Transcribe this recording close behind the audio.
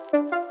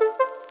Good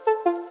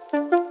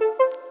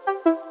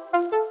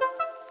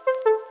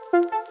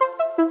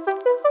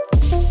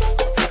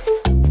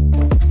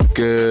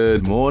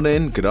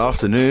morning, good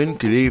afternoon,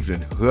 good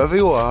evening, whoever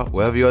you are,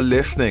 wherever you're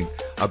listening.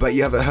 I bet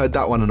you haven't heard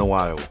that one in a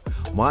while.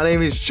 My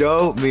name is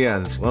Joe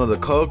Mians, one of the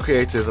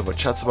co-creators of a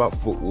Chat About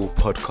Football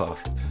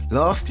podcast.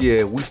 Last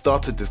year, we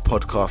started this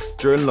podcast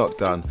during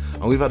lockdown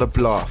and we've had a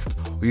blast.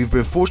 We've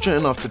been fortunate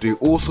enough to do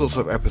all sorts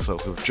of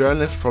episodes with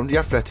journalists from The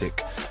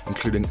Athletic,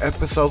 including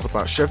episodes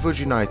about Sheffield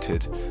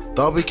United,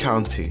 Derby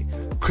County,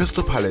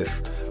 Crystal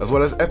Palace, as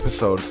well as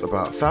episodes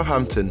about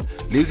Southampton,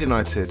 Leeds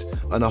United,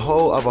 and a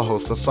whole other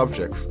host of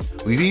subjects.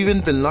 We've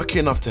even been lucky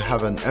enough to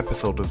have an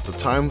episode with the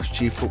Times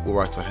chief football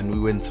writer Henry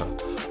Winter.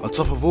 On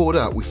top of all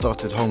that, we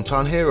started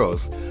Hometown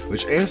Heroes,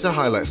 which aims to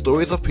highlight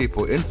stories of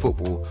people in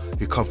football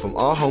who come from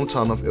our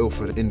hometown of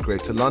Ilford in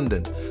Greater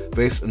London,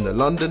 based in the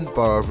London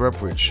Borough of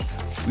Redbridge.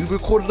 We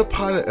recorded a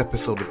pilot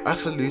episode with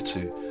Asa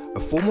Lutu, a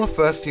former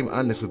first-team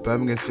analyst with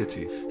Birmingham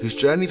City, whose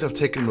journeys have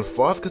taken him as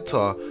far as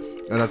Qatar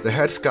and as the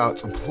head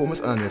scout and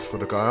performance analyst for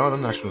the Guyana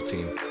national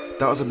team.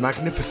 That was a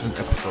magnificent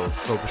episode,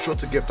 so be sure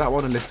to give that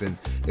one a listen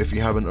if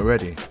you haven't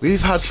already.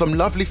 We've had some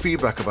lovely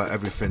feedback about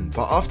everything,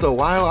 but after a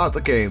while out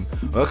the game,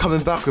 we're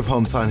coming back with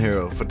Hometown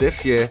Hero for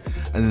this year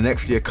and the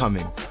next year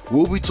coming.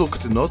 We'll be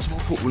talking to notable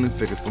footballing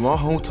figures from our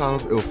hometown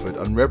of Ilford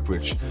and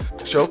Redbridge,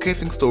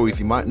 showcasing stories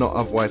you might not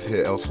otherwise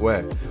hear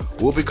elsewhere.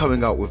 We'll be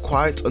coming out with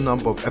quite a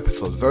number of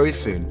episodes very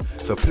soon,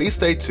 so please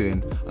stay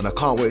tuned and I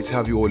can't wait to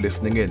have you all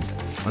listening in.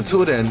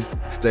 Until then,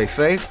 stay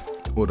safe,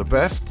 all the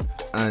best,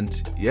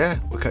 and yeah,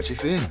 we'll catch you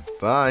soon.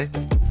 Bye.